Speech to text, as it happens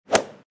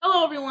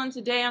Hello everyone,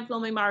 today I'm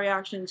filming my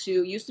reaction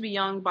to Used to Be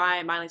Young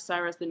by Miley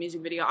Cyrus, the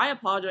music video. I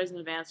apologize in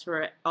advance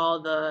for all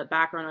the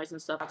background noise and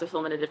stuff. I have to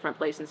film in a different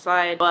place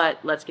inside, but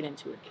let's get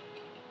into it.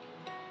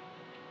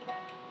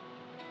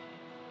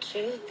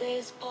 Truth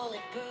is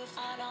bulletproof,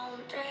 I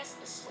don't dress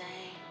the same.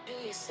 Do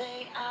you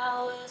say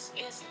I was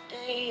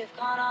yesterday? You've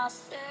gone our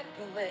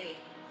separate ways.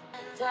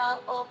 And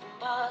I'll open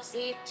bars,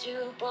 lead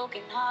to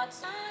broken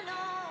hearts. I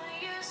know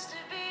it used to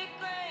be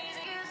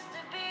crazy, used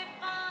to be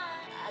fun.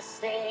 I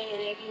said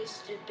it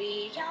used to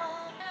be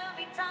young.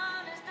 Every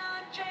time it's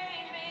done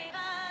changed me,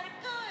 but it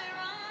could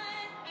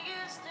run. It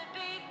used to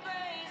be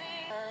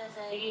crazy, 'cause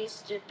I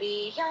used to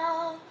be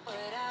young. But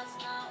that's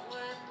not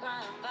worth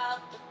crying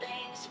about, the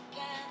things you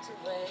can't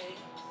erase.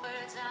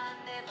 Words I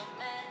never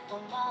meant, the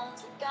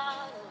ones that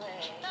got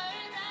away.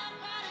 Learned I've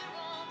got it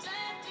wrong,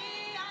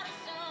 empty out as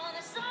soon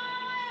as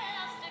somewhere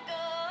else to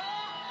go.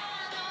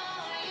 I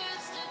know it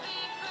used to be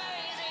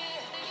crazy,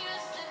 it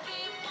used to be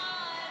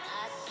fun.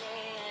 I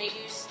said it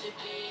used to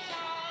be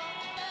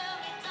young.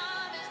 Every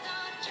time it's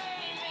done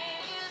changed me.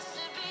 It used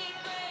to be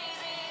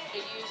crazy,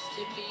 it used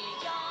to be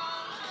young.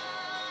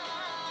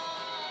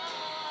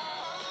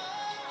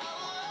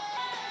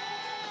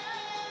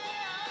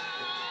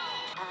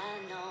 I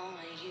know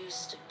it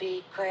used to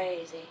be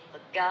crazy,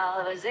 but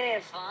God, was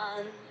it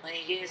fun?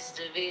 It used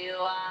to be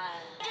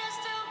wild.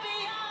 Used to be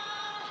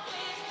young,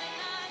 wasted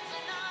nights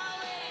and I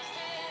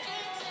wasted.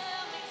 You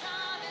tell me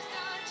time is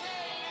gonna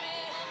change me,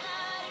 and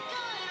I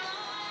could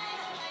run.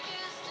 I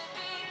used to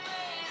be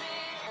crazy,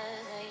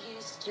 'cause I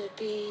used to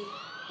be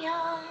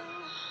young.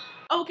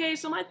 Okay,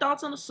 so my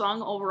thoughts on the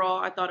song overall,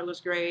 I thought it was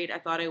great. I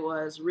thought it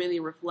was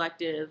really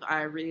reflective.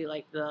 I really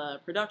liked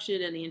the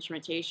production and the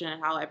instrumentation and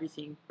how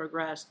everything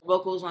progressed.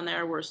 Vocals on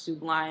there were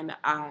sublime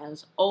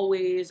as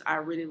always. I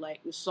really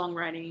liked the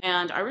songwriting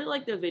and I really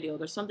liked the video.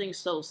 There's something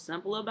so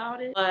simple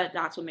about it, but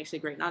that's what makes it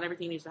great. Not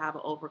everything needs to have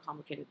an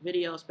overcomplicated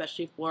video,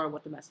 especially for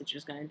what the message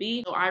is going to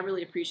be. So I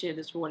really appreciated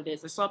this for what it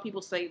is. I saw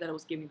people say that it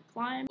was giving the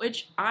climb,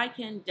 which I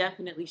can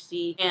definitely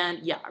see. And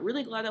yeah, I'm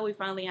really glad that we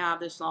finally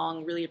have this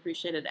song. Really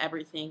appreciated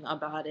everything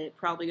about it.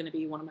 Probably going to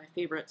be one of my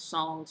favorite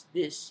songs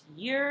this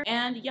year.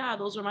 And yeah,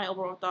 those are my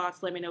overall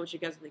thoughts. Let me know what you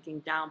guys are thinking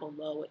down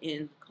below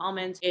in the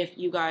comments. If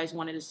you guys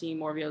wanted to see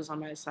more videos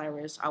on Miley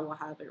Cyrus, I will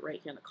have it right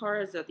here in the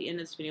cards at the end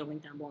of this video,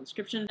 link down below in the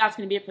description. That's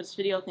going to be it for this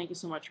video. Thank you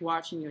so much for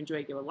watching. You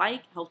enjoyed, give a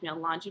like. Helps me out a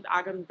lot on YouTube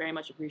algorithm. Very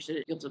much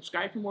appreciated. You can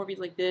subscribe for more videos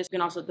like this. You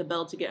can also hit the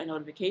bell to get a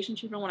notification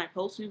to when I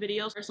post new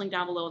videos. First link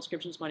down below in the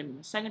description is going to be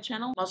my second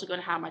channel. I'm also going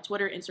to have my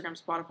Twitter, Instagram,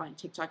 Spotify, and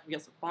TikTok if you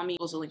guys will follow me.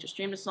 Also link to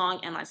stream the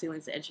song and lastly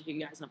links to educate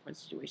you guys in important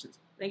situations.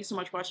 Thank you so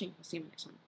much for watching. I'll see you in the next one.